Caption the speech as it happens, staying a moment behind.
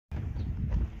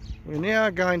We're now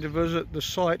going to visit the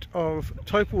site of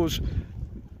Taupo's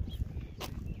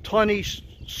tiny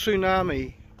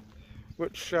tsunami,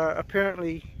 which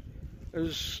apparently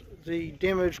is the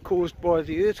damage caused by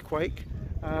the earthquake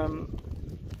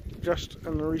just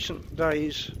in the recent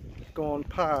days gone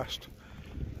past.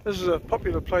 This is a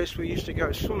popular place we used to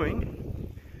go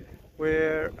swimming,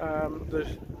 where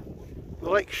the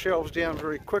lake shelves down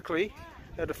very quickly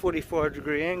at a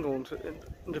 45-degree angle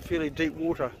into fairly deep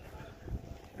water.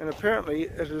 And apparently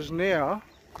it is now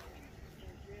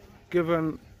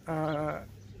been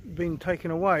taken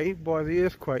away by the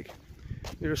earthquake.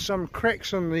 There are some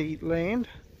cracks in the land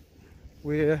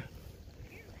where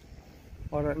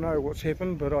I don't know what's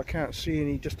happened, but I can't see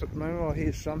any just at the moment. Oh,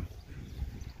 here's some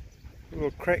little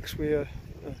cracks where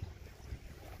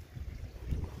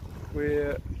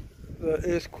the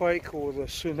earthquake or the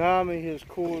tsunami has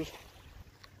caused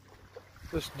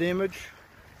this damage.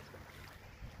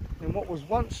 And what was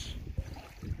once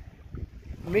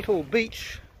metal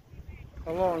beach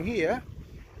along here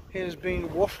has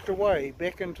been washed away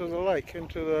back into the lake,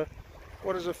 into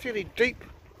what is a fairly deep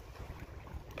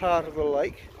part of the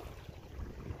lake.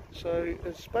 So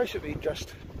it's basically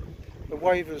just the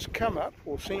wave has come up,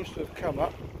 or seems to have come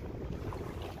up,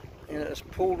 and it's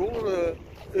pulled all the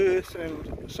earth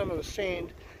and some of the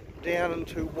sand down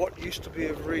into what used to be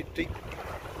a very deep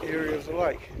area of the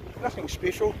lake. Nothing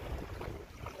special,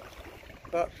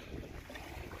 but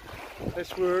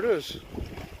that's where it is.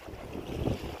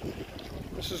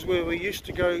 This is where we used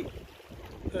to go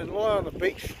and lie on the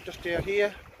beach just out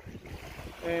here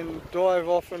and dive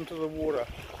off into the water.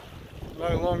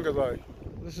 No longer though.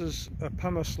 This is a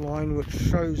pumice line which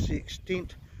shows the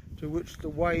extent to which the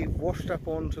wave washed up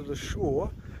onto the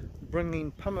shore,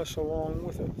 bringing pumice along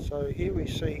with it. So here we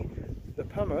see the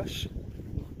pumice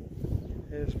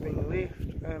has been left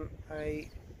in a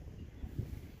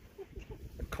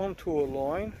contour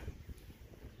line.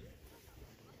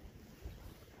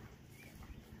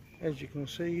 As you can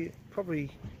see,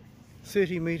 probably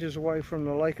 30 metres away from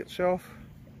the lake itself.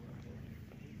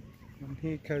 And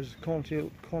here goes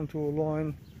the contour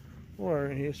line all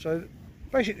around here. So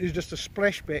basically it's just a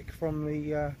splashback from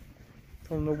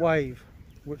the wave,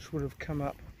 which would have come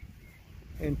up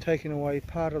and taken away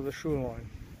part of the shoreline.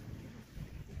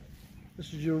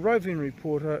 This is your roving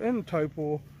reporter in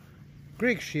Taupo,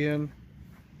 Greg Sheehan,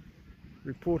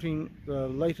 reporting the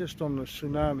latest on the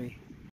tsunami.